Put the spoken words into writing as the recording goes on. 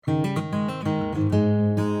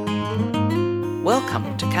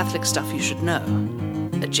Welcome to Catholic Stuff You Should Know,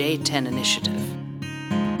 a J10 initiative.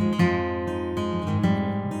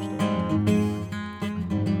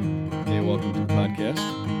 Hey, welcome to the podcast.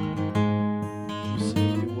 You say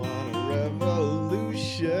you want a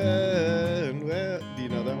revolution. Well, do you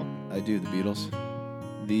know that one? I do, the Beatles.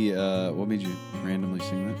 What made you randomly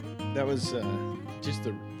sing that? That was just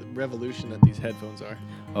the revolution that these headphones are.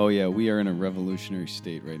 Oh yeah, we are in a revolutionary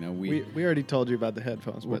state right now. We already told you about the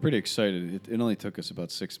headphones, We're but pretty excited. It only took us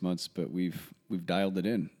about 6 months, but we've dialed it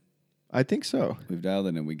in. I think so. We've dialed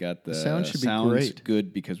it in. We got the sound should be sounds great.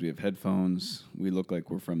 good because we have headphones. We look like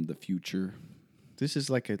we're from the future. This is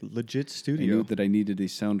like a legit I studio. knew that I needed a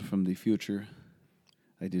sound from the future.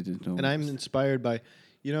 I didn't know. And I'm inspired by,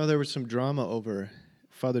 there was some drama over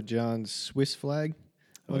Father John's Swiss flag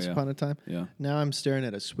once upon a time. Yeah. Now I'm staring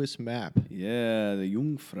at a Swiss map. Yeah, the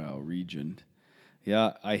Jungfrau region.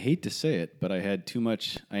 Yeah, I hate to say it, but I had too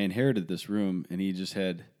much. I inherited this room, and he just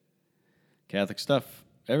had Catholic stuff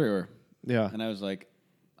everywhere. Yeah. And I was like,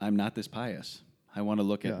 I'm not this pious. I want to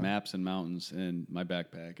look at Yeah. maps and mountains and my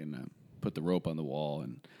backpack and put the rope on the wall.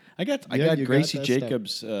 And I got you got Gracie that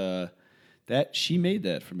Jacobs. That she made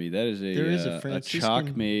that for me. That is There is a a Franciscan-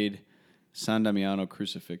 chalk made San Damiano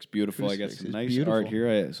crucifix. Beautiful. I got Crucifix some is nice beautiful. art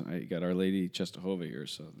here. I got Our Lady Czestochowa here.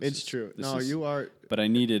 So It's true. No, you are. But I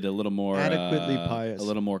needed a little more Adequately pious. A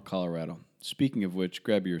little more Colorado. Speaking of which,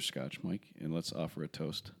 grab your scotch, Mike, and let's offer a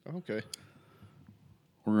toast. Okay.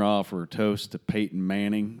 We're gonna offer a toast to Peyton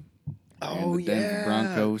Manning and the Denver yeah.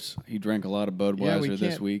 Broncos. He drank a lot of Budweiser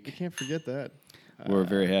this We week. can't forget that. We're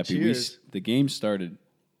very happy. Cheers. The game started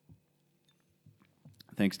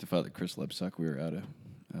thanks to Father Chris Lebsuck. We were out of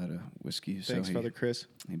whiskey. Thanks, so Father Chris.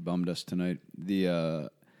 He bummed us tonight. The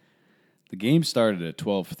game started at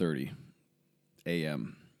 12:30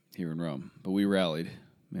 a.m. here in Rome, but we rallied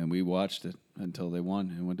and we watched it until they won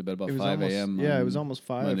and went to bed about It was 5 almost- a.m. yeah, it on was almost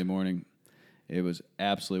 5. Monday morning. It was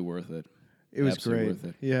absolutely worth it. It was Absolutely great. worth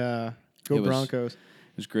it. Yeah. Go It was- Broncos.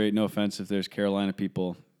 It was great. No offense if there's Carolina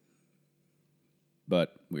people,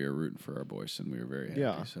 but we were rooting for our boys and we were very happy.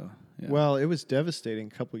 Yeah. So, yeah. Well, it was devastating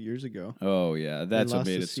a couple years ago. Oh yeah, that's what lost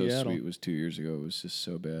made to it so Seattle. sweet. It was 2 years ago. It was just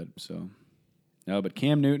so bad. So, no, but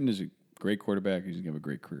Cam Newton is a great quarterback. He's gonna have a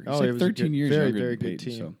great career. He's Oh, like it was a 13 good- years very, younger very than good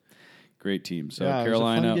Peyton. team. So, great team. So Yeah, it was a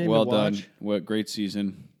fun Carolina, game to well done. watch. What great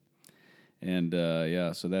season. And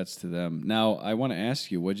yeah, so that's to them. Now I want to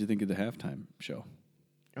ask you, what did you think of the halftime show?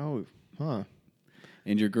 Oh, huh.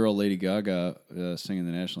 And your girl Lady Gaga singing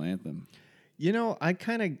the national anthem. I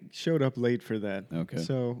kind of showed up late for that. Okay.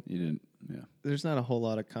 So You didn't, yeah, there's not a whole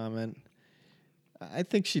lot of comment. I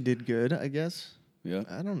think she did good, I guess. yeah.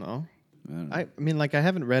 I don't know. I don't know. I mean, I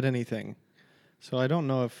haven't read anything. So I don't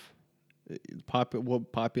know if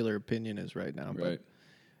what popular opinion is right now. Right.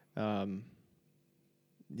 But,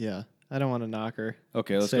 yeah, I don't want to knock her.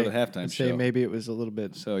 Okay, let's go to the halftime Say show. maybe it was a little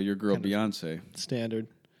bit So your girl kind of- Beyonce. standard.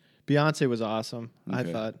 Beyonce was awesome, I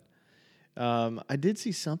Okay. thought. I did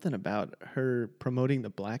see something about her promoting the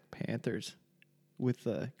Black Panthers with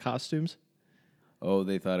the costumes, Oh,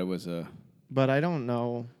 they thought it was a but I don't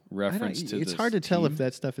know. reference to It's this hard to tell team? if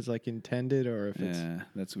that stuff is intended or if it's. Yeah,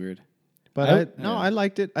 that's weird. But yeah. I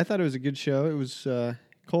liked it. I thought it was a good show. It was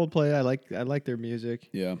Coldplay. I like their music.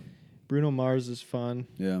 Yeah, Bruno Mars is fun,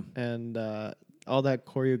 yeah. and all that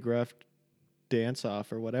choreographed dance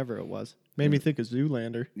off or whatever it was made me think of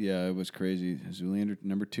Zoolander. Yeah, it was crazy. Zoolander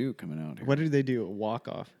 #2 coming out here. What did they do? A walk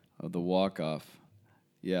off. Oh, the walk-off.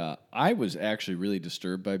 Yeah, I was actually really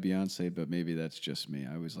disturbed by Beyonce, but maybe that's just me.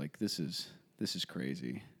 I was like, this is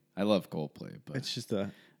crazy. I love Coldplay, but It's just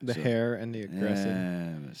the So- hair and the aggressive.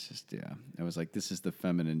 it's just, yeah. I was like, this is the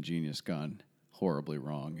feminine genius gone horribly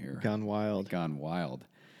wrong here. Gone wild. Gone wild.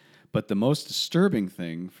 But the most disturbing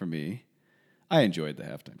thing for me, I enjoyed the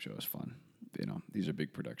halftime show. It was fun. These are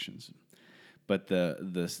big productions. But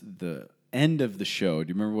the end of the show, do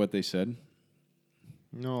you remember what they said?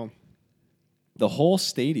 No. The whole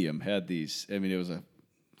stadium had these. I mean, it was a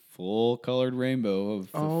full-colored rainbow of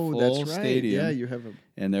the full that's right. stadium. Yeah, you have a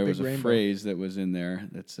And there big was a rainbow. phrase that was in there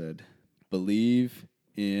that said, "Believe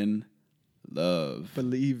in love."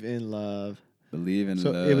 believe in love. Believe in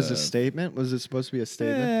So love. it was a statement? Was it supposed to be a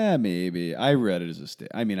statement? Yeah, maybe. I read it as a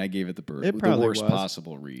statement. I mean, I gave it the It the probably worst was.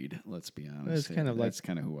 possible read. Let's be honest. It's kind of like that's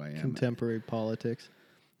kind of who I am. Contemporary politics.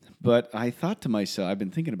 But I thought to myself, I've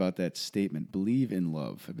been thinking about that statement. Believe in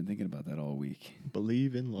love. I've been thinking about that all week.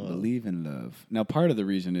 Believe in love. Believe in love. Now, part of the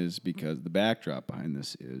reason is because the backdrop behind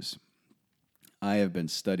this is I have been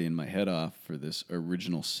studying my head off for this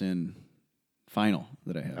original sin final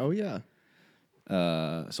that I have. Oh, yeah.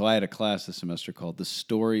 So I had a class this semester called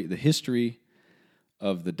the history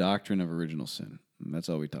of the doctrine of original sin. And that's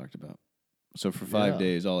all we talked about. So for 5 Yeah.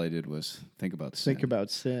 days, all I did was think about sin. Think about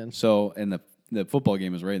sin. So, and the football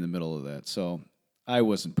game was right in the middle of that. So I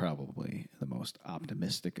wasn't probably the most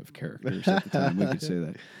optimistic of characters at the time. We could say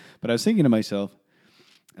that. But I was thinking to myself,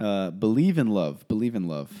 believe in love. Believe in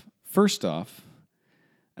love. First off,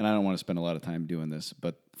 and I don't want to spend a lot of time doing this,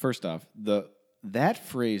 but first off, that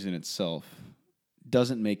phrase in itself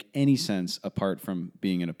doesn't make any sense apart from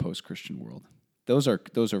being in a post-Christian world. Those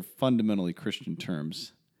are fundamentally Christian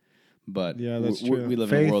terms. But Yeah, that's we true. live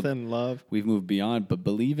Faith in a world and love. we've moved beyond. But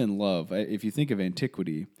believe in love. If you think of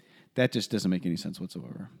antiquity, that just doesn't make any sense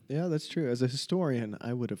whatsoever. Yeah, that's true. As a historian,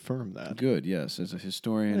 I would affirm that. Good, yes. As a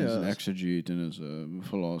historian, as an Yes. exegete, and as a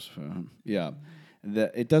philosopher, yeah,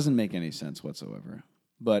 that it doesn't make any sense whatsoever.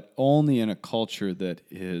 But only in a culture that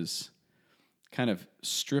is kind of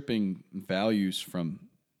stripping values from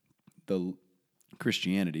the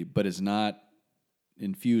Christianity, but is not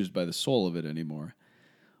infused by the soul of it anymore.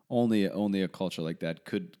 Only a culture like that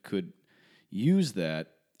could use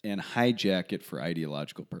that and hijack it for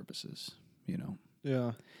ideological purposes. You know,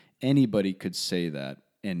 Yeah. anybody could say that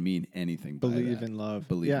and mean anything. Believe by that. in love.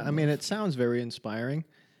 Believe yeah, in I mean, love. it sounds very inspiring,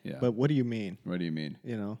 Yeah. but what do you mean? What do you mean?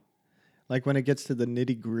 You know, like when it gets to the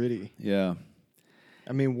nitty gritty. Yeah.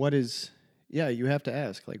 I mean, what is? Yeah, you have to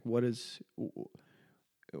ask. Like, what is?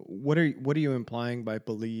 What are you implying by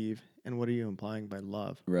believe, and what are you implying by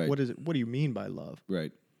love? Right. What is it? What do you mean by love?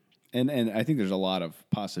 Right. And I think there's a lot of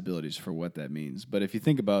possibilities for what that means. But if you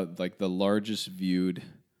think about like the largest viewed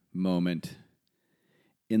moment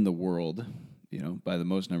in the world, you know, by the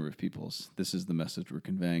most number of people, this is the message we're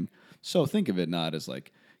conveying. So think of it not as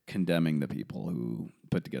like condemning the people who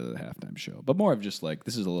put together the halftime show, but more of just like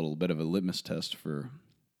this is a little bit of a litmus test for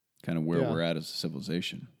kind of where Yeah. we're at as a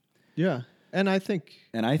civilization. Yeah, and I think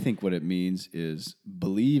And I think what it means is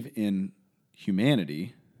believe in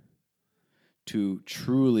humanity to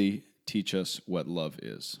truly teach us what love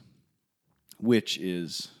is, which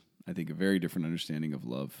is, I think, a very different understanding of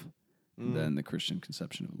love than the Christian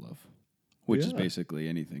conception of love, which is Yeah. basically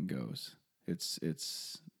anything goes. It's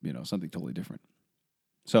something totally different.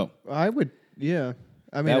 So I would. Yeah,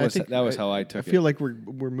 I mean, that I was think that was how I took I feel it. like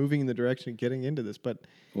we're moving in the direction of getting into this, but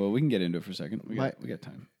Well, we can get into it for a second. We My- got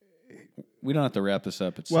time. We don't have to wrap this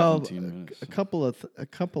up. It's well, 17 minutes. a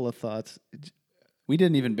couple of thoughts. We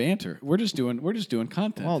didn't even banter. We're just doing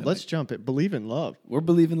content. Well, tonight. let's jump it. Believe in love. We're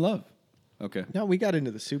believing love. Okay. No, we got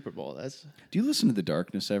into the Super Bowl. That's Do you listen to The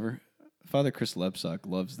Darkness ever? Father Chris Lebsock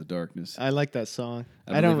loves The Darkness. I like that song.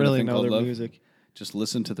 I I don't Believe in a really Thing know Called their Love. music. Just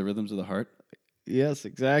listen to the rhythms of the heart. Yes,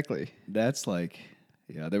 exactly. That's like,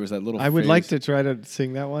 yeah, there was that little I would like phase- to try to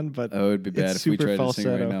sing that one, but Oh, it would be bad it's if we super tried to sing it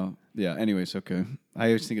right falsetto. now. Yeah, anyways, okay. I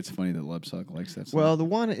always think it's funny that Lebsock likes that song. Well, the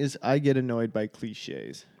one is I get annoyed by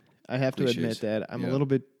cliches. I have to admit Cliches, that I'm yeah. a little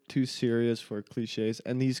bit too serious for cliches,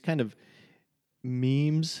 and these kind of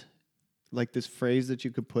memes, like this phrase that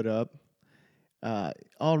you could put up,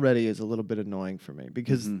 already is a little bit annoying for me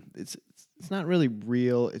because it's not really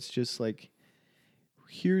real. It's just like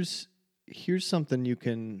here's something you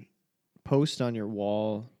can post on your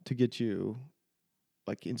wall to get you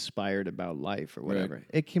like inspired about life or whatever.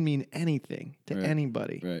 It can mean anything to Right.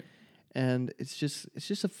 anybody. right. And it's just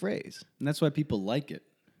a phrase. And that's why people like it.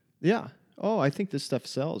 Yeah. Oh, I think this stuff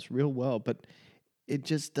sells real well, but it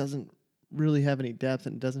just doesn't really have any depth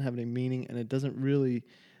and it doesn't have any meaning and it doesn't really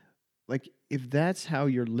like if that's how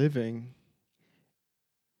you're living,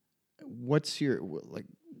 what's your like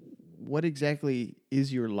what exactly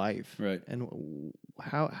is your life? Right. And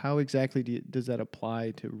how exactly does that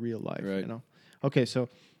apply to real life, Right. you know? Okay, so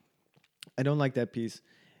I don't like that piece.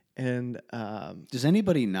 And Does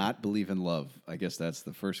anybody not believe in love? I guess that's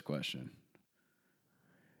the first question.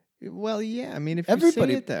 well, yeah, I mean, if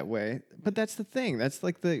Everybody- you say it that way, but that's the thing. That's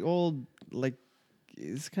like the old, like,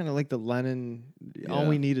 it's kind of like the Lennon, all Yeah.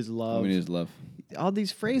 we need is love. All we need is love. All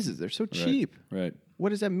these phrases, they're so Right, cheap. Right. What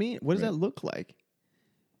does that mean? What does Right. that look like?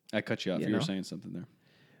 I cut you off. You You were know? saying something there.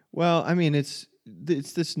 Well, I mean, it's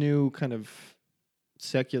this new kind of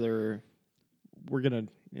secular, we're going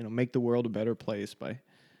to, make the world a better place by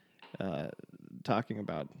talking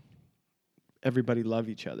about everybody love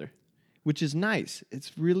each other, which is nice.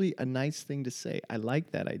 It's really a nice thing to say. I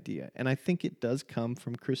like that idea. And I think it does come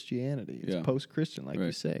from Christianity. It's Yeah. post-Christian, like you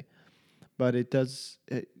Right. say. But it does,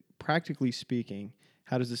 practically speaking,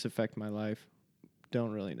 how does this affect my life?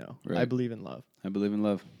 Don't really know. I Right. believe in love. I believe in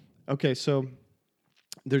love. Okay, so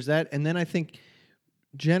there's that. And then I think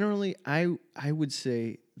generally I would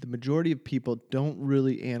say the majority of people don't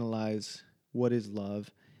really analyze what is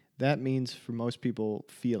love. That means for most people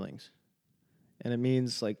feelings. And it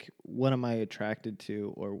means like what am I attracted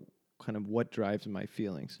to or kind of what drives my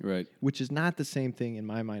feelings, Right. which is not the same thing in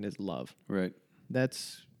my mind as love. Right.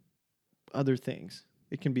 That's other things.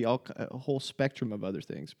 It can be a whole spectrum of other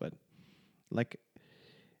things, but like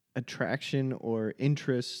attraction or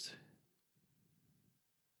interest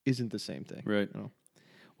isn't the same thing. Right. You know?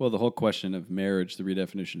 Well, the whole question of marriage, the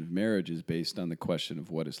redefinition of marriage, is based on the question of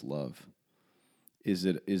what is love. Is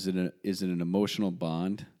it an emotional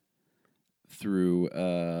bond through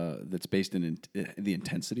that's based in the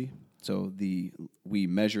intensity? So we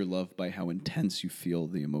measure love by how intense you feel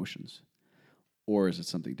the emotions, or is it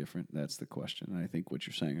something different? That's the question. And I think what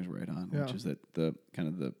you're saying is right on, which is that the kind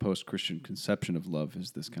of the post-Christian conception of love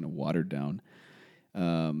is this kind of watered down,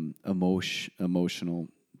 emotional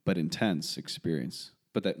but intense experience.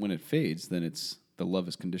 But that when it fades, then the love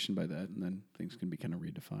is conditioned by that, and then things can be kind of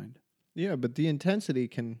redefined. Yeah, but the intensity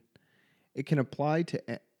can apply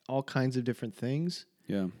to all kinds of different things.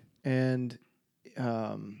 Yeah. And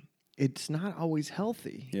it's not always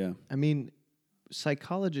healthy. Yeah. I mean,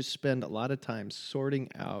 psychologists spend a lot of time sorting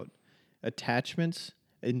out attachments,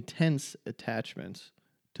 intense attachments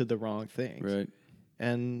to the wrong things. Right.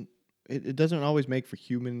 And it doesn't always make for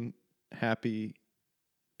human, happy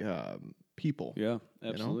people. Yeah,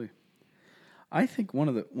 absolutely. I think one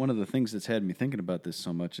of the things that's had me thinking about this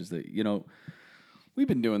so much is that, we've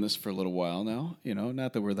been doing this for a little while now,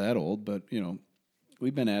 not that we're that old, but,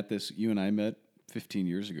 we've been at this. You and I met 15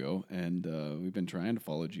 years ago, and we've been trying to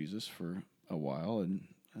follow Jesus for a while, and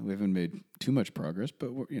we haven't made too much progress,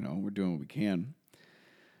 but we're doing what we can.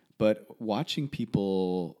 But watching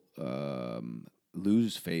people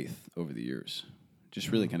lose faith over the years, just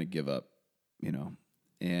really kind of give up,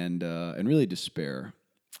 and really despair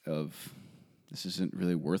of this isn't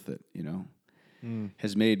really worth it,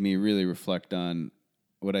 has made me really reflect on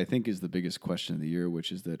what I think is the biggest question of the year,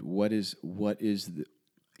 which is that what is the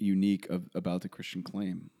unique about the Christian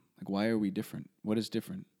claim? Like, why are we different? What is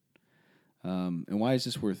different? And why is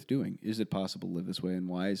this worth doing? Is it possible to live this way? And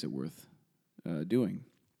why is it worth doing?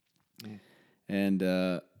 And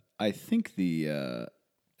I think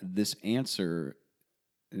this answer,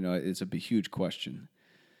 it's a huge question.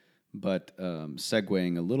 But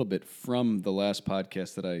segueing a little bit from the last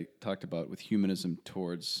podcast that I talked about with humanism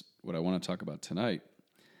towards what I want to talk about tonight,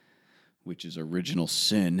 which is original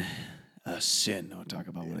sin. Sin. I'll talk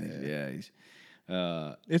about one of these.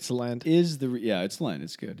 Yeah. It's Lent. It's Lent.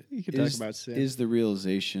 It's good. You can talk about sin. Is the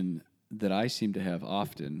realization that I seem to have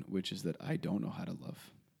often, which is that I don't know how to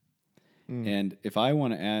love. And if I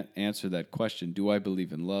want to answer that question, do I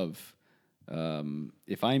believe in love?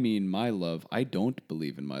 If I mean my love, I don't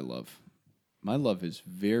believe in my love. My love is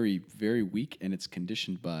very, very weak, and it's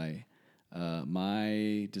conditioned by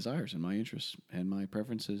my desires and my interests and my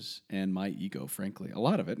preferences and my ego, frankly. A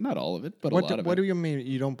lot of it, not all of it, but a lot of it. What do you mean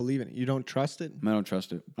you don't believe in it? You don't trust it? I don't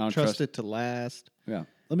trust it. I don't trust it to last? Yeah.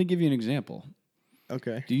 Let me give you an example.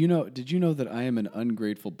 Okay. Did you know that I am an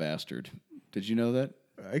ungrateful bastard? Did you know that?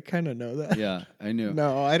 I kind of know that. Yeah, I knew.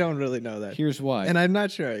 No, I don't really know that. Here's why. And I'm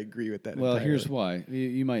not sure I agree with that. Well, entirely. here's why.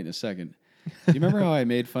 You might in a second. Do you remember how I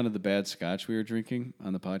made fun of the bad scotch we were drinking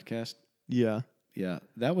on the podcast? Yeah. Yeah,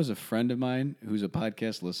 that was a friend of mine who's a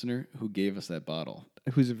podcast listener who gave us that bottle.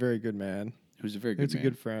 Who's a very good man. Who's a very good It's man. a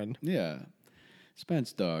good friend. Yeah,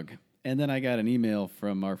 Spence dog. And then I got an email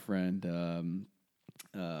from our friend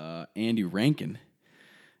Andy Rankin,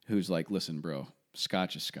 who's like, "Listen, bro,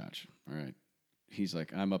 scotch is scotch. All right." He's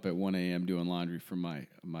like, "I'm up at 1 a.m. doing laundry for my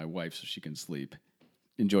wife so she can sleep.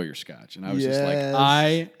 Enjoy your scotch." And I was just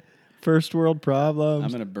like, First world problems. I'm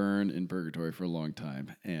going to burn in purgatory for a long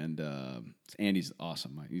time. And Andy's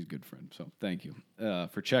awesome. He's a good friend. So thank you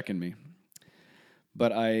for checking me.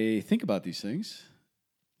 But I think about these things.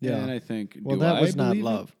 Yeah. And I think, well, do that I was not believe it?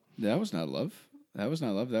 love. That was not love. That was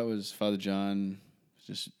not love. That was Father John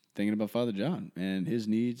just thinking about Father John and his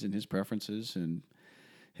needs and his preferences and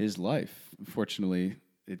his life. Fortunately,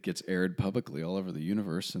 it gets aired publicly all over the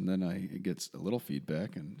universe, and then it gets a little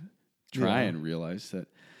feedback and try and realize that.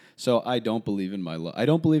 So I don't believe in my love. I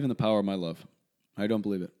don't believe in the power of my love. I don't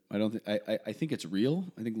believe it. I don't. I think it's real.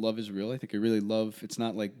 I think love is real. I think I really love. It's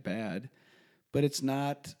not like bad, but it's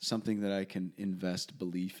not something that I can invest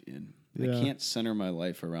belief in. Yeah. I can't center my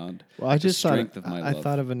life around Well, I just the strength of my I love.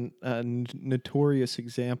 thought of a notorious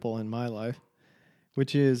example in my life,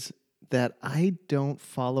 which is that I don't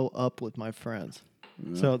follow up with my friends.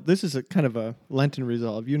 Yeah. So this is a kind of a Lenten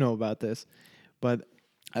resolve. You know about this, but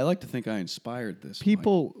I like to think I inspired this.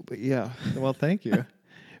 People, yeah. Well, thank you.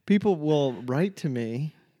 People will write to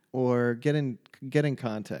me or get in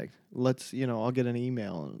contact. I'll get an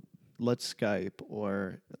email. Let's Skype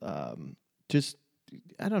or just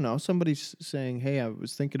I don't know. Somebody's saying, "Hey, I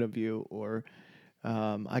was thinking of you," or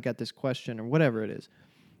I got this question or whatever it is.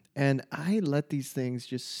 And I let these things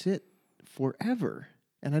just sit forever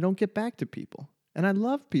and I don't get back to people. And I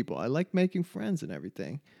love people. I like making friends and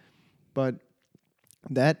everything. But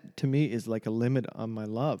that to me is like a limit on my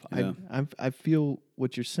love. Yeah. I feel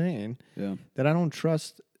what you're saying, Yeah. that I don't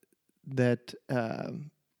trust that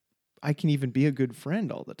I can even be a good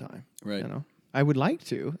friend all the time. Right. You know, I would like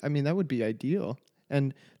to. I mean, that would be ideal.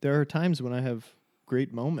 And there are times when I have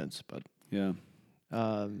great moments, but Yeah.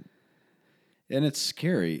 um, And it's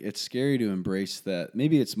scary. It's scary to embrace that.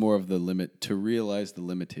 Maybe it's more of the limit to realize the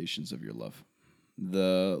limitations of your love,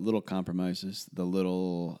 the little compromises, the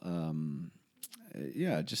little,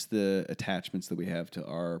 just the attachments that we have to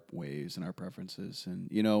our ways and our preferences. And,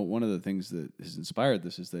 one of the things that has inspired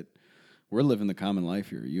this is that we're living the common life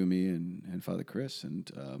here, you and me and Father Chris. And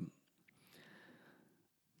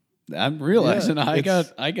I'm realizing Yeah,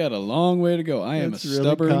 I got a long way to go. I am a it's really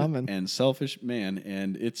stubborn common. and selfish man,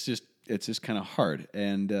 and it's just kind of hard.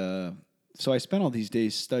 And so I spent all these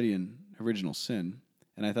days studying original sin,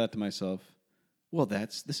 and I thought to myself, well,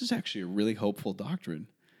 this is actually a really hopeful doctrine.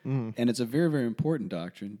 Mm. And it's a very, very important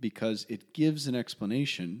doctrine because it gives an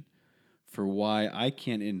explanation for why I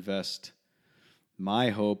can't invest my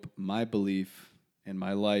hope, my belief, and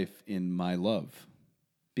my life in my love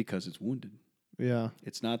because it's wounded. yeah,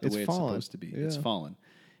 It's not the It's way fallen. it's supposed to be. It's Yeah. fallen.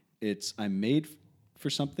 I'm made for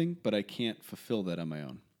something, but I can't fulfill that on my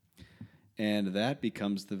own. And that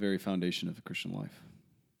becomes the very foundation of the Christian life.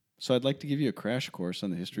 So I'd like to give you a crash course on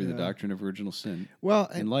the history of the Yeah. doctrine of original sin Well,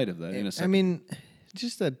 in light of that in a I second. mean,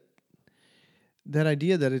 just that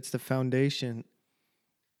idea that it's the foundation.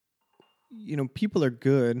 People are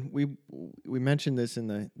good. We mentioned this in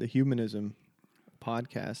the humanism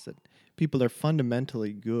podcast that people are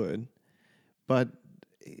fundamentally good, but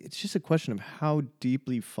it's just a question of how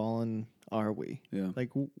deeply fallen are we? Yeah.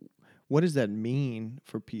 Like, what does that mean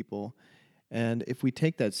for people? And if we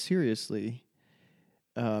take that seriously,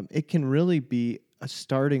 it can really be a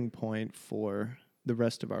starting point for the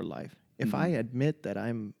rest of our life. If I admit that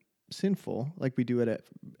I'm sinful, like we do it at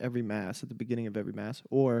every Mass, at the beginning of every Mass,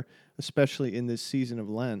 or especially in this season of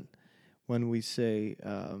Lent, when we say,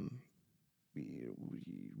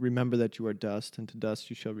 remember that you are dust, and to dust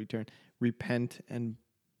you shall return. Repent and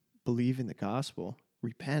believe in the gospel.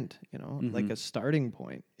 Repent, like a starting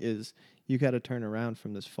point is you got to turn around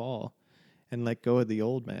from this fall and let go of the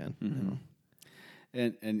old man.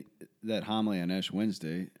 And that homily on Ash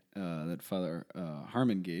Wednesday that Father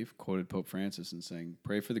Harmon gave quoted Pope Francis and saying,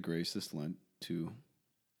 "Pray for the grace this Lent to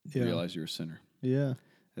realize you're a sinner." Yeah.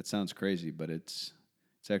 That sounds crazy, but it's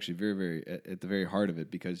actually very, very at the very heart of it,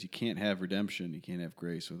 because you can't have redemption, you can't have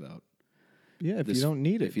grace without Yeah, if this- you don't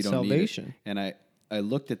need it, if you don't salvation. need it. And I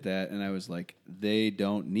looked at that and I was like, they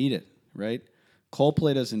don't need it, right?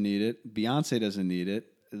 Coldplay doesn't need it. Beyonce doesn't need it.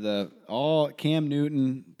 Cam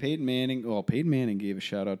Newton, Peyton Manning. Well, Peyton Manning gave a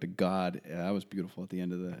shout out to God. That was beautiful at the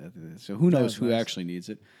end of the. So who knows was who nice. actually needs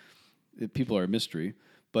it? People are a mystery.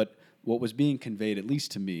 But what was being conveyed, at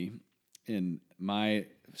least to me, in my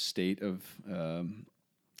state of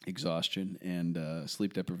exhaustion and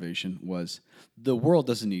sleep deprivation, was the world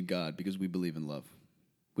doesn't need God because we believe in love.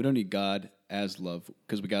 We don't need God as love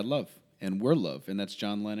because we got love. And we're love, and that's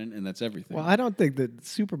John Lennon, and that's everything. Well, I don't think that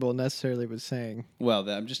Super Bowl necessarily was saying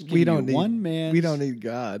I'm just giving we don't you need one man's. we don't need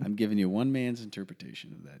God. I'm giving you one man's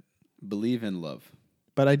interpretation of that. Believe in love.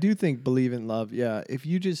 But I do think believe in love. Yeah, if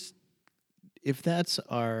that's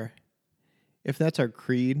our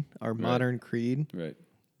creed, our modern creed, Right.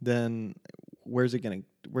 then where's it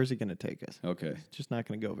gonna take us? Okay. It's just not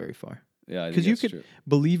gonna go very far. Yeah, Because you could True.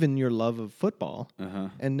 believe in your love of football Uh-huh.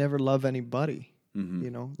 and never love anybody.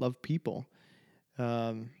 Mm-hmm. Love people.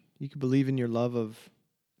 You could believe in your love of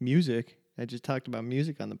music. I just talked about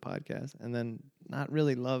music on the podcast, and then not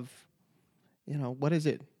really love. What is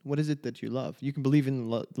it? What is it that you love? You can believe in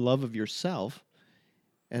the love of yourself,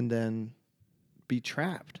 and then be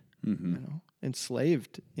trapped,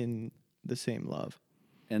 enslaved in the same love.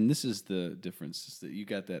 And this is the difference: is that you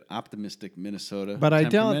got that optimistic Minnesota, But I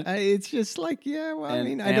don't. temperament. It's just like, yeah. Well,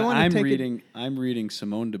 And, I don't want to take it. I'm reading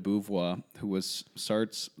Simone de Beauvoir, who was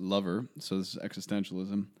Sartre's lover. So this is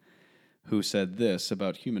existentialism. Who said this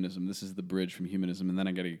about humanism? This is the bridge from humanism, and then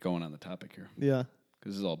I got to get going on the topic here Yeah.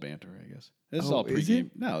 because this is all banter, I guess. This is Oh, all is pregame.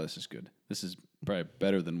 it? No, this is good. This is probably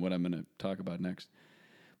better than what I'm going to talk about next.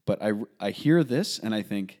 But I hear this and I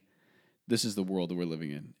think, this is the world that we're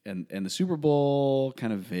living in, and the Super Bowl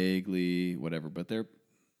kind of vaguely whatever, but they're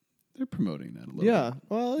promoting that a little. Yeah. bit.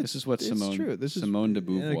 Well, This is what it's Simone true. This Simone de is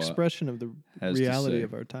Beauvoir an expression of the has to reality say.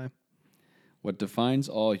 of our time. What defines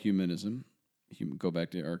all humanism go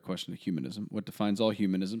back to our question of humanism. What defines all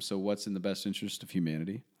humanism? So what's in the best interest of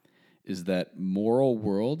humanity is that moral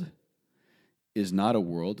world is not a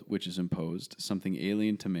world which is imposed, something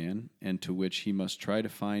alien to man, and to which he must try to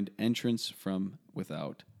find entrance from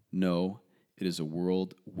without. No, it is a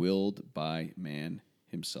world willed by man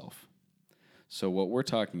himself. So what we're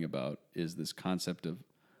talking about is this concept of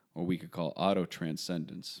what we could call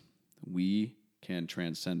auto-transcendence. We can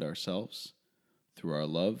transcend ourselves through our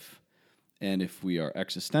love, and if we are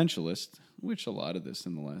existentialist, which a lot of this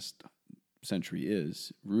in the last century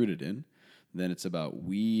is rooted in, then it's about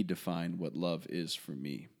we define what love is for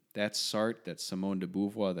me. That's Sartre, that's Simone de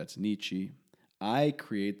Beauvoir, that's Nietzsche. I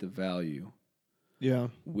create the value Yeah.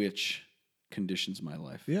 which conditions my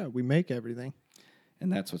life. Yeah, we make everything.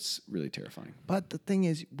 And that's what's really terrifying. But the thing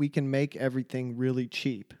is, we can make everything really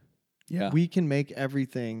cheap. Yeah. We can make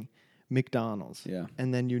everything McDonald's. Yeah.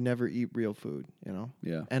 And then you never eat real food, you know?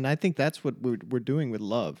 Yeah. And I think that's what we're doing with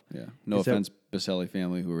love. Yeah. No Is that- offense, Baselli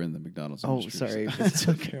family who are in the McDonald's Oh, industry. sorry. It's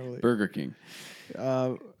okay. Burger King.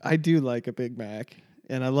 I do like a Big Mac,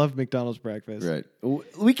 and I love McDonald's breakfast. Right.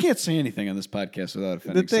 We can't say anything on this podcast without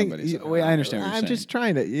offending somebody. So, wait, I understand what you're I'm saying. just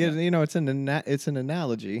trying to, you know, it's an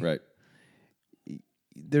analogy. Right.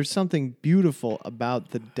 There's something beautiful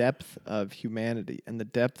about the depth of humanity and the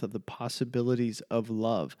depth of the possibilities of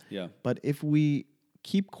love. Yeah. But if we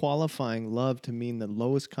keep qualifying love to mean the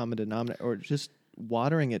lowest common denominator or just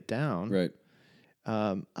watering it down, Right.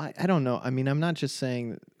 I don't know. I mean, I'm not just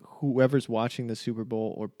saying that whoever's watching the Super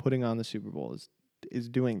Bowl or putting on the Super Bowl is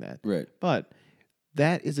doing that. Right. But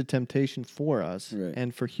that is a temptation for us Right.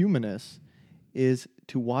 and for humanists is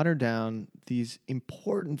to water down these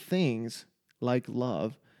important things like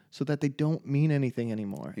love so that they don't mean anything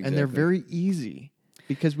anymore. And they're Exactly. very easy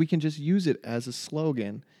because we can just use it as a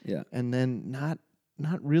slogan Yeah. and then not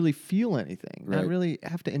really feel anything, Right. not really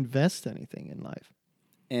have to invest anything in life.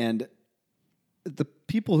 And the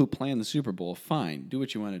people who play in the Super Bowl, fine, do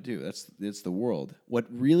what you want to do. It's the world. What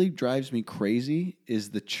really drives me crazy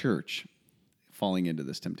is the church falling into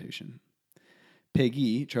this temptation.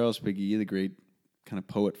 Charles Péguy, the great kind of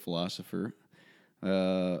poet philosopher,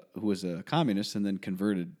 who was a communist and then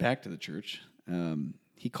converted back to the church,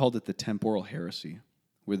 he called it the temporal heresy,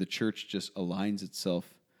 where the church just aligns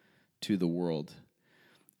itself to the world.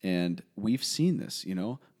 And we've seen this,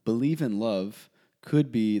 Believe in Love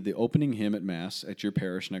could be the opening hymn at Mass at your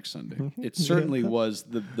parish next Sunday. It certainly was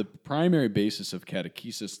the primary basis of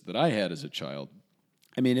catechesis that I had as a child.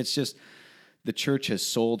 I mean, it's just the church has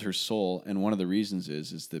sold her soul, and one of the reasons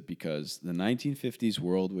is that because the 1950s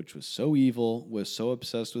world, which was so evil, was so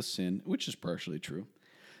obsessed with sin, which is partially true,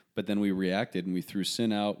 but then we reacted and we threw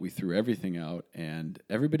sin out, we threw everything out, and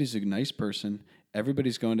everybody's a nice person,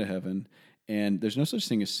 everybody's going to heaven, and there's no such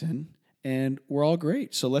thing as sin, and we're all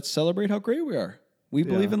great. So let's celebrate how great we are. We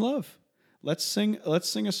believe in love. Let's sing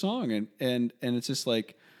a song, and it's just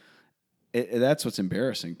like that's what's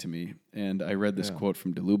embarrassing to me. And I read this quote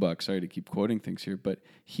from de Lubac. Sorry to keep quoting things here, but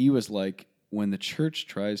he was like, when the church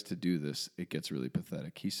tries to do this, it gets really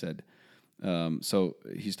pathetic. He said, so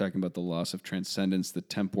he's talking about the loss of transcendence, the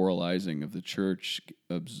temporalizing of the church,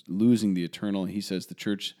 losing the eternal. He says the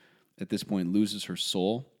church at this point loses her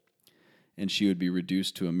soul, and she would be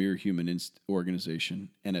reduced to a mere human organization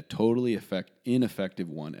and a totally ineffective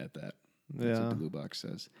one at that. That's what de Lubac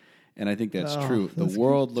says. And I think that's true. The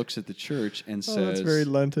world looks at the church and says... that's very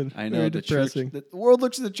Lenten. I know. Very the depressing. church. The world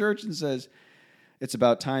looks at the church and says, it's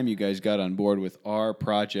about time you guys got on board with our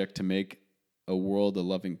project to make a world a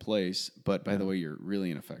loving place. But by the way, you're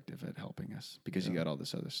really ineffective at helping us because you got all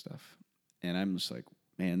this other stuff. And I'm just like,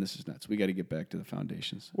 man, this is nuts. We got to get back to the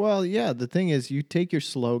foundations. Well, yeah, the thing is you take your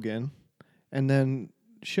slogan and then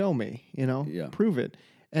show me, prove it.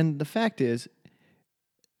 And the fact is,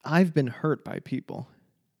 I've been hurt by people.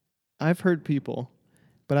 I've hurt people,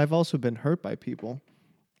 but I've also been hurt by people.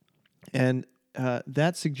 And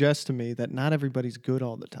that suggests to me that not everybody's good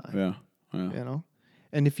all the time. Yeah.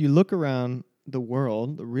 And if you look around the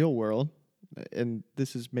world, the real world, and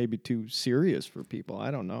this is maybe too serious for people,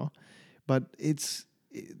 I don't know, but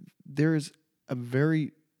there's a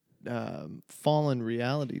very fallen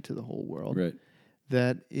reality to the whole world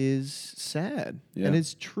that is sad and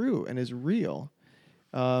it's true and is real.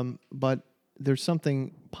 But there's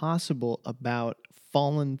something possible about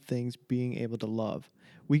fallen things being able to love.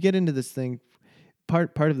 We get into this thing.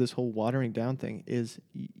 Part of this whole watering down thing is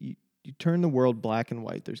you turn the world black and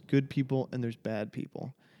white. There's good people and there's bad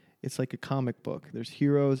people. It's like a comic book. There's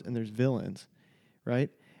heroes and there's villains,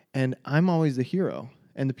 right? And I'm always the hero.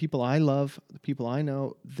 And the people I love, the people I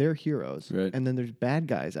know, they're heroes. Right. And then there's bad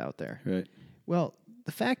guys out there. Right. Well,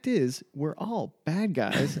 the fact is, we're all bad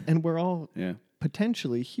guys, and we're all Yeah.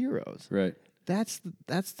 potentially heroes. Right. That's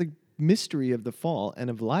the mystery of the fall and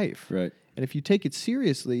of life. Right. And if you take it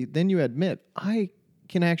seriously, then you admit, I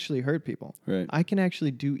can actually hurt people. Right. I can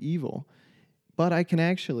actually do evil, but I can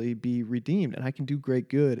actually be redeemed, and I can do great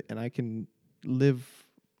good, and I can live,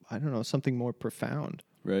 I don't know, something more profound.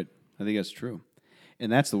 Right. I think that's true.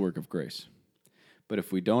 And that's the work of grace. But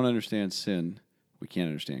if we don't understand sin, we can't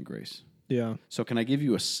understand grace. Yeah. So can I give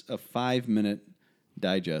you a 5-minute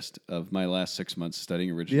digest of my last 6 months studying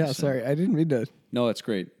original sin? Sorry, I didn't mean to. No, that's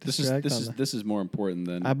great. This Distract on is that. this is more important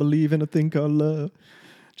than I believe in a thing called love.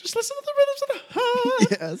 just listen to the rhythms of the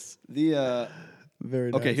heart. Yes. The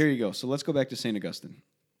Very okay, nice. here you go. So let's go back to St. Augustine.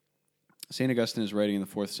 St. Augustine is writing in the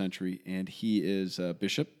 4th century, and he is a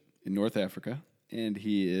bishop in North Africa, and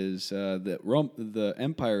he is the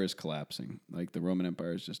empire is collapsing. Like the Roman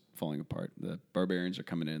Empire is just falling apart. The barbarians are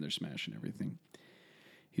coming in, they're smashing everything.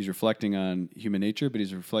 He's reflecting on human nature, but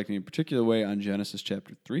he's reflecting in a particular way on Genesis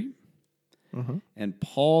chapter 3, and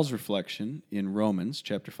Paul's reflection in Romans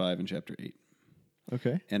chapter 5 and chapter 8.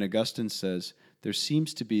 Okay. And Augustine says there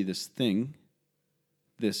seems to be this thing,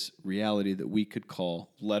 this reality that we could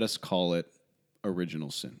call, let us call it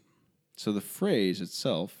original sin. So the phrase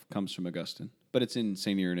itself comes from Augustine, but it's in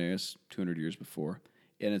St. Irenaeus 200 years before,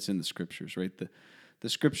 and it's in the scriptures, right? The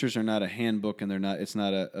scriptures are not a handbook, and it's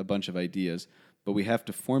not a bunch of ideas, but we have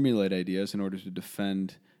to formulate ideas in order to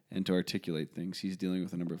defend and to articulate things. He's dealing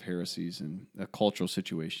with a number of heresies and a cultural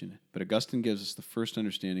situation. But Augustine gives us the first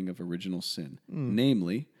understanding of original sin,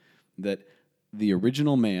 namely that the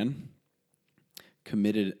original man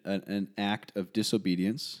committed an act of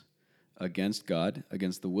disobedience against God,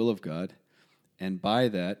 against the will of God, and by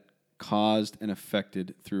that caused and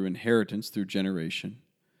affected through inheritance, through generation,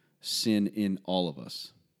 sin in all of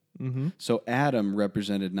us. So Adam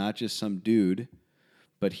represented not just some dude,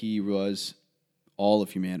 but he was all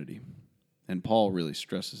of humanity. And Paul really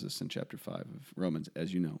stresses this in chapter 5 of Romans,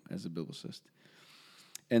 as you know, as a biblicist.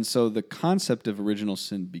 And so the concept of original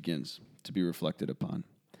sin begins to be reflected upon,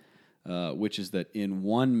 which is that in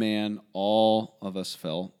one man all of us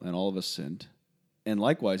fell and all of us sinned. And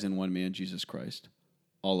likewise in one man, Jesus Christ,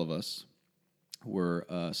 all of us were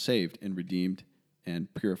saved and redeemed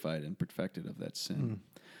and purified and perfected of that sin.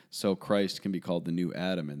 So Christ can be called the new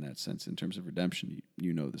Adam in that sense, in terms of redemption.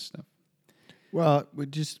 You know this stuff. Well, we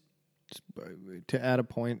just to add a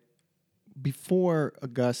point, before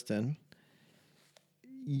Augustine,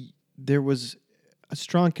 there was a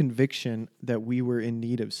strong conviction that we were in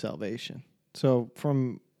need of salvation. So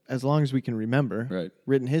from as long as we can remember, Right.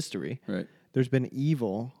 written history, Right. there's been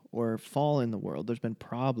evil or fall in the world. There's been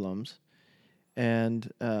problems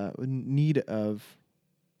and need of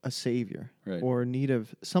a savior, Right. or need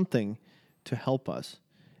of something to help us.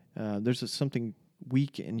 There's something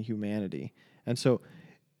weak in humanity. And so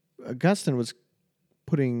Augustine was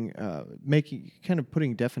putting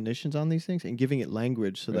definitions on these things and giving it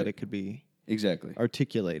language so that Right. it could be Exactly.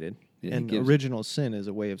 articulated. Yeah, he and gives- original sin is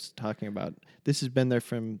a way of talking about this has been there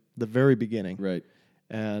from the very beginning, Right.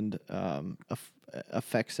 and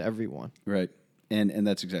affects everyone. Right. And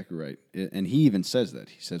that's exactly right. And he even says that.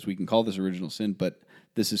 He says we can call this original sin, but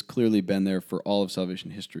this has clearly been there for all of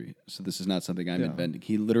salvation history. So this is not something I'm Yeah. inventing.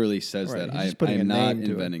 He literally says Right, that he's just putting I'm a not name to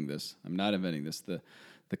it. inventing this. I'm not inventing this. The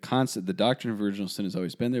concept, the doctrine of original sin has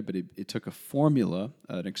always been there, but it took a formula,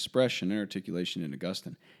 an expression, an articulation in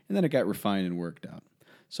Augustine, and then it got refined and worked out.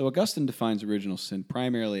 So Augustine defines original sin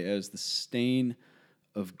primarily as the stain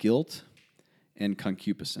of guilt and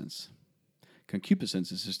concupiscence.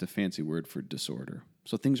 Concupiscence is just a fancy word for disorder.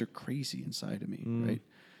 So things are crazy inside of me, right?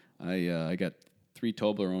 I got 3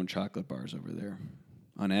 Toblerone chocolate bars over there.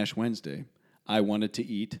 On Ash Wednesday, I wanted to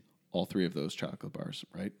eat all 3 of those chocolate bars,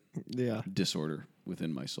 right? Yeah, Disorder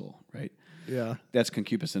within my soul, right? yeah, That's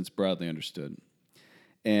concupiscence broadly understood.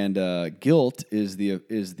 And guilt is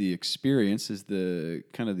the experience, is the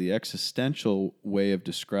kind of the existential way of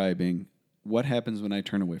describing what happens when I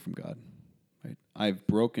turn away from God. Right? I've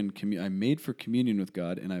broken. I'm made for communion with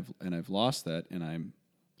God, and I've lost that, and I'm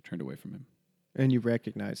turned away from Him. and you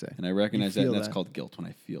recognize that. And I recognize that, feel and that's that. called guilt. When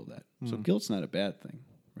I feel that, so guilt's not a bad thing,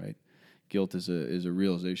 right? Guilt is a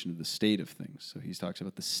realization of the state of things. So he talks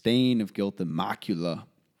about the stain of guilt, the macula,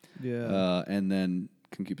 Yeah, and then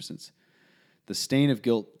concupiscence. The stain of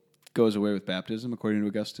guilt goes away with baptism, according to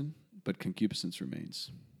Augustine, but concupiscence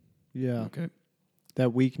remains. yeah. Okay,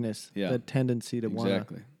 That weakness, Yeah. that tendency to want to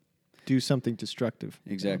exactly. do something destructive.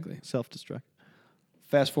 Exactly. Self-destruct.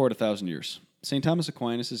 Fast forward 1,000 years. St. Thomas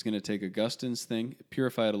Aquinas is going to take Augustine's thing,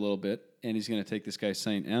 purify it a little bit, and he's going to take this guy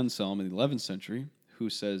St. Anselm in the 11th century, who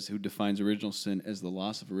defines original sin as the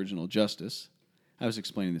loss of original justice. I was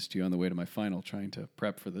explaining this to you on the way to my final, trying to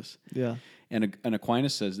prep for this. Yeah. And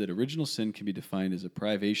Aquinas says that original sin can be defined as a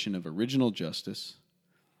privation of original justice,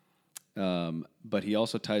 but he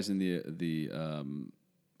also ties in the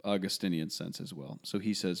Augustinian sense as well. So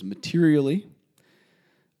he says materially,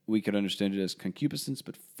 we could understand it as concupiscence,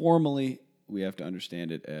 but formally, we have to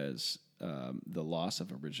understand it as the loss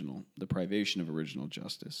of the privation of original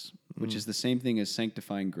justice, which is the same thing as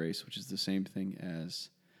sanctifying grace, which is the same thing as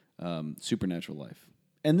supernatural life.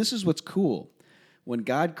 And this is what's cool. When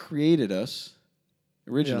God created us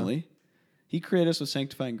originally, he created us with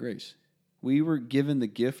sanctifying grace. We were given the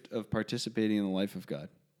gift of participating in the life of God.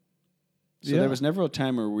 So there was never a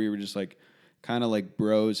time where we were just like kind of like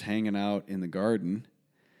bros hanging out in the garden,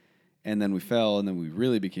 and then we fell, and then we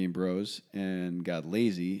really became bros and got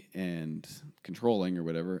lazy and controlling or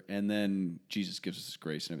whatever, and then Jesus gives us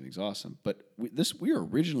grace and everything's awesome. But we were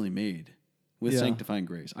originally made with sanctifying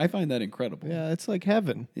grace. I find that incredible. Yeah, it's like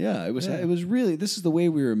heaven. Yeah, it was really, this is the way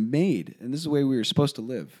we were made, and this is the way we were supposed to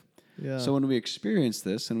live. Yeah. So when we experience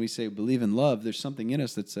this and we say believe in love, there's something in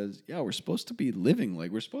us that says, yeah, we're supposed to be living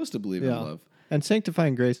like we're supposed to believe in love. And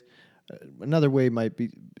sanctifying grace, another way might be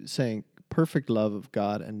saying perfect love of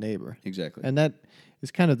God and neighbor. Exactly. And that is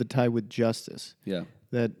kind of the tie with justice. Yeah.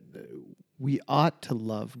 That we ought to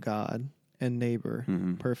love God and neighbor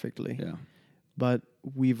perfectly. Yeah. But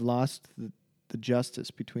we've lost the justice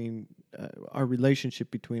between our relationship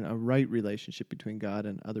between a right relationship between God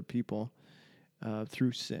and other people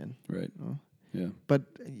through sin. Right. Yeah. But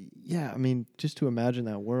I mean, just to imagine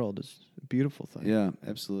that world is a beautiful thing. Yeah,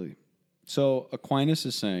 absolutely. So Aquinas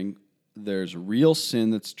is saying there's real sin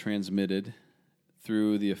that's transmitted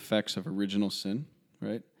through the effects of original sin,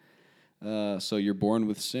 right? So you're born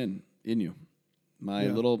with sin in you. My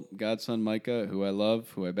little godson Micah, who I love,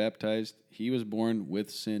 who I baptized, he was born with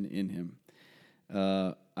sin in him.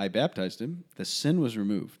 I baptized him. The sin was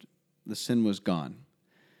removed. The sin was gone.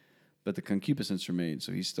 But the concupiscence remained,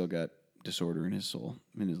 so he's still got disorder in his soul,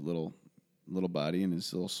 in his little body, in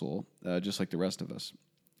his little soul, just like the rest of us.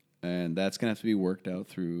 And that's going to have to be worked out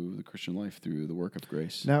through the Christian life, through the work of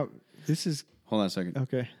grace. Now, this is... Hold on a second.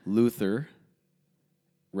 Okay. Luther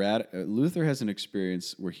has an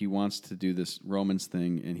experience where he wants to do this Romans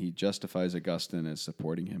thing, and he justifies Augustine as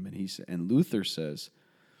supporting him. And Luther says,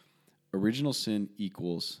 original sin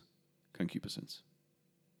equals concupiscence.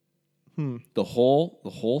 The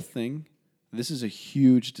whole thing, this is a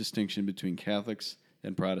huge distinction between Catholics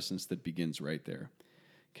and Protestants that begins right there.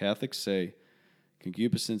 Catholics say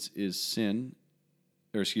concupiscence is sin,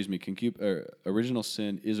 original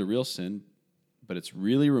sin is a real sin, but it's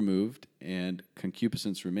really removed and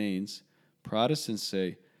concupiscence remains. Protestants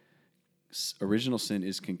say original sin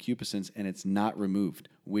is concupiscence and it's not removed,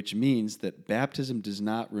 which means that baptism does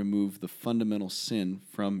not remove the fundamental sin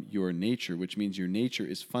from your nature, which means your nature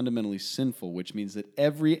is fundamentally sinful, which means that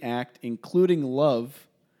every act, including love,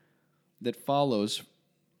 that follows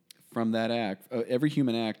from that act, every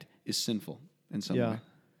human act is sinful in some way.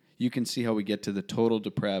 You can see how we get to the total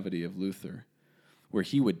depravity of Luther, where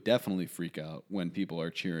he would definitely freak out when people are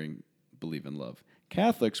cheering believe in love.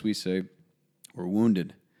 Catholics, we say, we're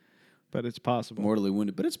wounded. But it's possible. Mortally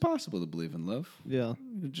wounded, but it's possible to believe in love. Yeah.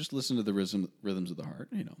 Just listen to the rhythms of the heart,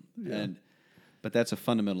 Yeah. But that's a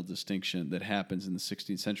fundamental distinction that happens in the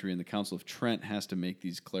 16th century, and the Council of Trent has to make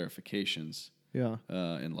these clarifications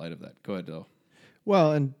in light of that. Go ahead, Del.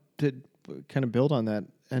 Well, and to kind of build on that,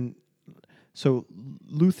 and so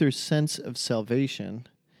Luther's sense of salvation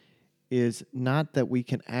is not that we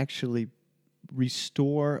can actually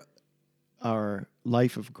restore our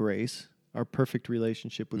life of grace, our perfect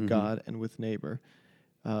relationship with God and with neighbor,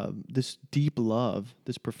 this deep love,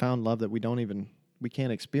 this profound love that we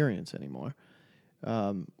can't experience anymore,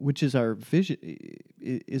 which is our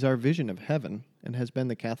vision of heaven and has been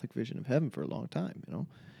the Catholic vision of heaven for a long time.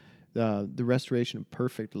 The restoration of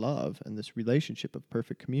perfect love and this relationship of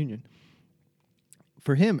perfect communion.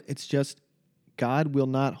 For him, it's just God will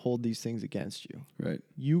not hold these things against you. Right.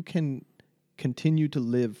 You can continue to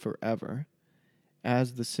live forever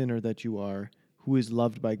as the sinner that you are, who is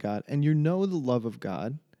loved by God. And you know the love of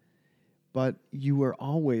God, but you are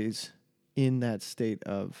always in that state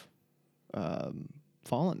of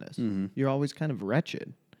fallenness. You're always kind of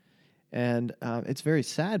wretched. And it's very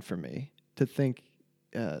sad for me to think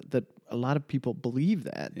that a lot of people believe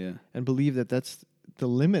that and believe that that's the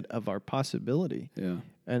limit of our possibility. Yeah.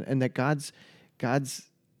 And that God's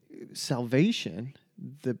salvation,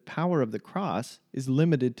 the power of the cross, is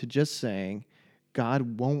limited to just saying,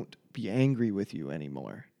 God won't be angry with you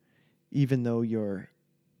anymore, even though you're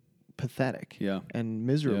pathetic and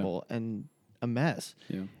miserable and a mess.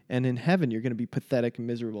 Yeah. And in heaven, you're going to be pathetic and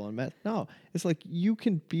miserable and mess. No, it's like you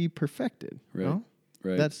can be perfected. Right. No?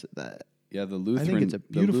 Right. That's that. Yeah, the I Lutheran, think it's a the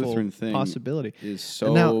beautiful Lutheran thing possibility. is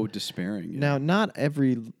so Now- despairing. Now, not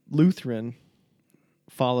every Lutheran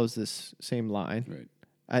follows this same line.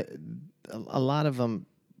 Right. A lot of them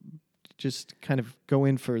just kind of go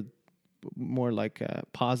in for more like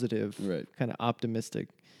positive, Right. kind of optimistic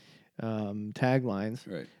taglines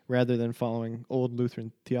Right. rather than following old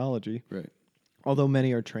Lutheran theology, Right. although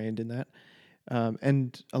many are trained in that.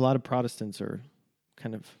 And a lot of Protestants are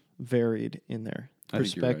kind of varied in their I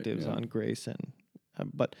think you're right, perspectives yeah. on grace. And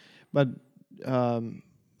but I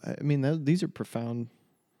mean, these are profound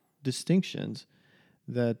distinctions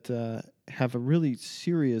that have a really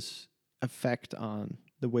serious effect on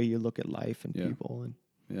the way you look at life and Yeah. people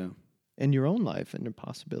Yeah. and your own life and your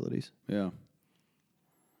possibilities. Yeah.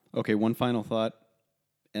 Okay, one final thought,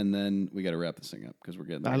 and then we got to wrap this thing up because we're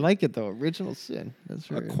getting there. I like it though. Original sin. That's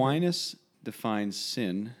very Aquinas defines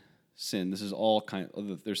sin. This is all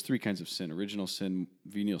there's three kinds of sin: original sin,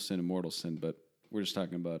 venial sin, and mortal sin. But we're just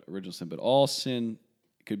talking about original sin. But all sin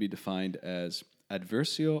could be defined as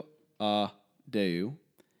adversio a Deu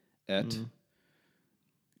et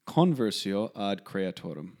conversio ad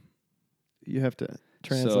creatorem. You have to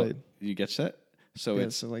translate. So you get that? So Yeah,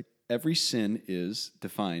 it's so like every sin is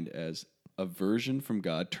defined as aversion from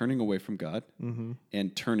God, turning away from God,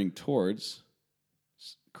 and turning towards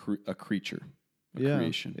a creature, a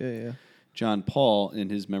creation. Yeah. John Paul, in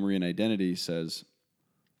his Memory and Identity, says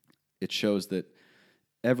it shows that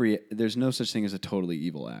there's no such thing as a totally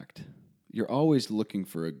evil act. You're always looking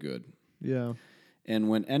for a good. Yeah. And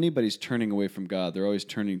when anybody's turning away from God, they're always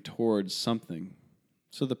turning towards something.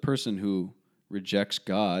 So the person who rejects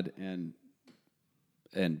God and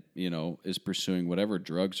is pursuing whatever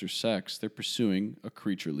drugs or sex, they're pursuing a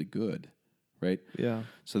creaturely good, right? Yeah.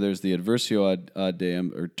 So there's the adversio ad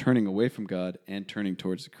Deum, or turning away from God and turning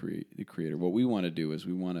towards the Creator. What we want to do is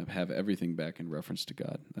we want to have everything back in reference to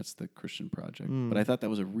God. That's the Christian project. But I thought that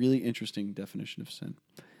was a really interesting definition of sin.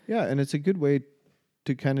 Yeah, and it's a good way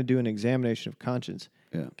to kind of do an examination of conscience.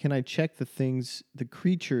 Yeah. Can I check the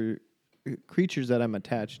creatures that I'm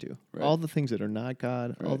attached to? Right. All the things that are not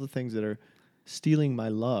God, all Right. the things that are stealing my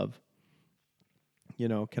love.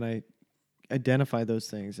 Can I identify those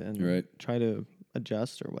things and Right. try to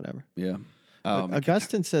adjust or whatever? Yeah.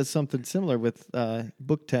 Augustine says something similar with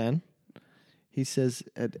Book 10. He says,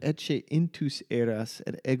 "Et ecce intus eras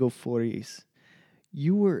et ego foris."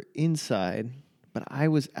 You were inside, but I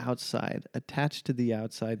was outside, attached to the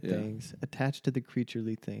outside things, attached to the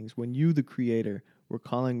creaturely things. When you, the Creator, were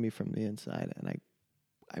calling me from the inside, and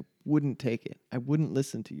I wouldn't take it. I wouldn't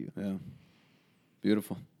listen to you. Yeah.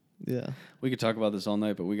 Beautiful. Yeah. We could talk about this all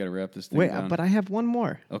night, but we got to wrap this thing Wait, down. but I have one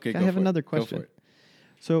more. Okay, I go have for it. another Go question. for it.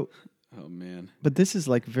 So, Oh, man. but this is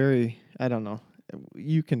like very, I don't know.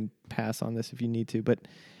 You can pass on this if you need to, but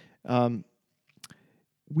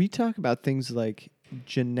we talk about things like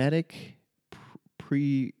genetic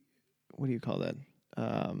what do you call that?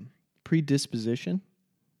 Predisposition.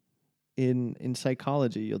 In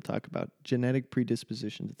psychology, you'll talk about genetic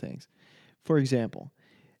predisposition to things. For example,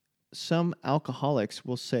 some alcoholics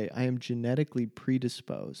will say, I am genetically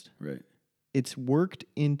predisposed. Right. It's worked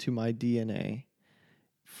into my DNA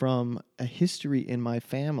from a history in my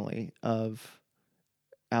family of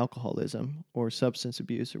alcoholism or substance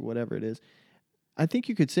abuse or whatever it is. I think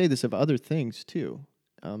you could say this of other things too.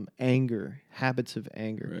 Anger, habits of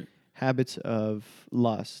anger, Right. habits of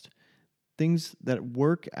lust, things that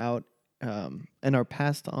work out and are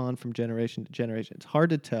passed on from generation to generation. It's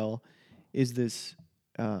hard to tell, is this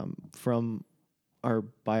from our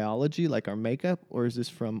biology, like our makeup, or is this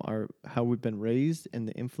from how we've been raised and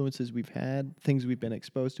the influences we've had, things we've been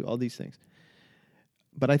exposed to, all these things.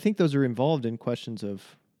 But I think those are involved in questions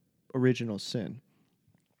of original sin.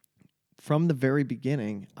 From the very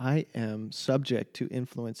beginning, I am subject to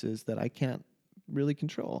influences that I can't really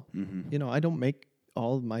control. Mm-hmm. I don't make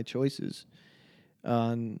all of my choices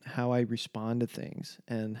on how I respond to things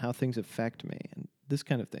and how things affect me and this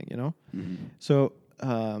kind of thing, Mm-hmm. So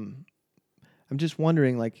I'm just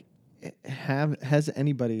wondering, like, has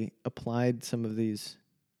anybody applied some of these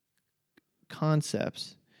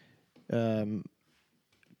concepts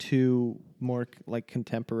to more like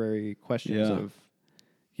contemporary questions Yeah. of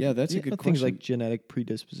Yeah, that's a good things question. like genetic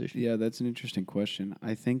predisposition? Yeah, that's an interesting question.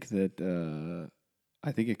 I think that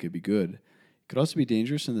I think it could be good. It could also be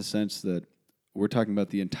dangerous in the sense that we're talking about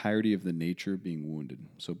the entirety of the nature being wounded,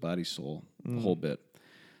 so body, soul, the whole bit.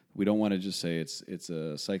 We don't want to just say it's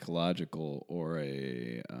a psychological or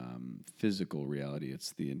a physical reality.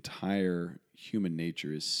 It's the entire human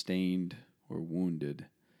nature is stained or wounded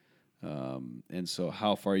And so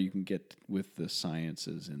how far you can get with the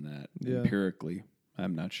sciences in that Yeah. empirically,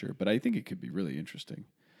 I'm not sure. But I think it could be really interesting.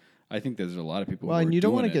 I think there's a lot of people Well, who and are you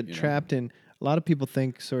don't doing want to it, get you know? trapped in. A lot of people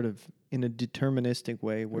think sort of in a deterministic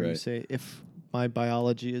way, where you Right. say, if my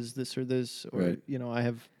biology is this or this, or Right. I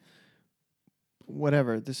have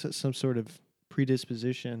whatever, this is some sort of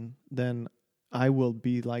predisposition, then I will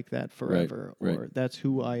be like that forever, right. or that's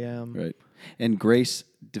who I am. Right. And Grace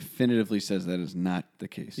definitively says that is not the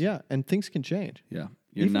case. Yeah, and things can change, Yeah.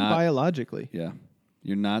 You're even not biologically. Yeah.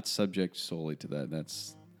 You're not subject solely to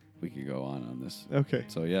that. We could go on this. Okay.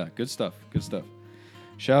 So yeah, good stuff. Good stuff.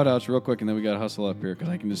 Shout outs real quick, and then we got to hustle up here because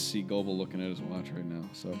I can just see Goebel looking at his watch right now.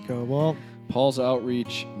 So Go well. Paul's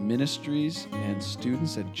Outreach Ministries and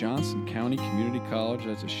students at Johnson County Community College.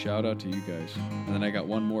 That's a shout out to you guys. And then I got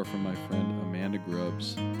one more from my friend Amanda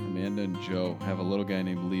Grubbs. Amanda and Joe have a little guy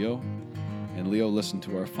named Leo. And Leo listened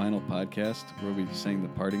to our final podcast where we sang the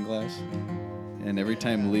parting glass. And every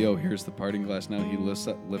time Leo hears the parting glass now, he lifts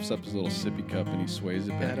up his little sippy cup and he sways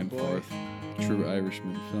it back and Attaboy. forth. True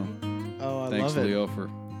Irishman. So Oh, I thanks, love it. Leo,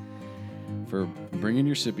 for bringing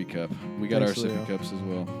your sippy cup. We got Thanks, our sippy Leo. cups as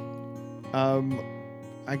well.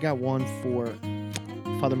 I got one for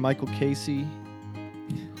Father Michael Casey,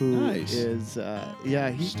 who Nice. is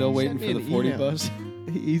he Still he waiting sent for me the an 40 email. bus?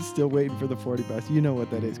 He's still waiting for the 40 bus. You know what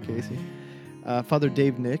that is, Casey. Father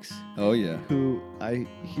Dave Nix, Oh, yeah. who I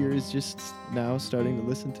hear is just now starting to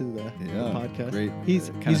listen to the podcast. Great. He's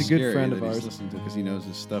Kinda a good scary friend that of he's ours, listening to because he knows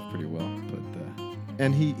his stuff pretty well. But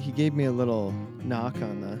and he gave me a little knock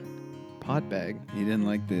on the pot bag. he didn't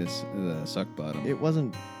like the suck bottom It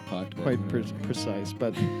wasn't pot. bag, quite whatever. precise,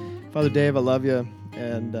 but Father Dave, I love you,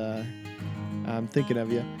 and I'm thinking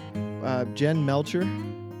of you. Jen Melcher,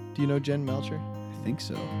 do you know Jen Melcher? I think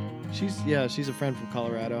so. She's a friend from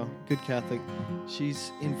Colorado, good Catholic.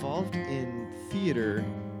 She's involved in theater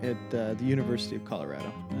at the University of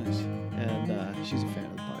Colorado, Nice. and she's a fan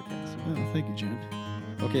of the podcast. Oh, thank you, Jen.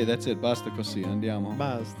 Okay, that's it. Basta così. Andiamo.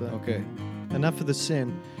 Basta. Okay. Enough of the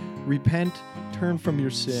sin. Repent, turn from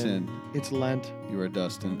your sin. Sin. It's Lent. You are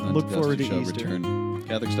Dustin. Look Unto forward Dustin to shall Easter. return.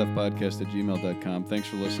 CatholicStuffPodcast@gmail.com. Thanks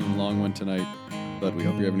for listening. Long one tonight, but we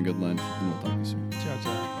hope you're having a good Lent, and we'll talk to you soon. Ciao,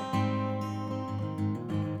 ciao.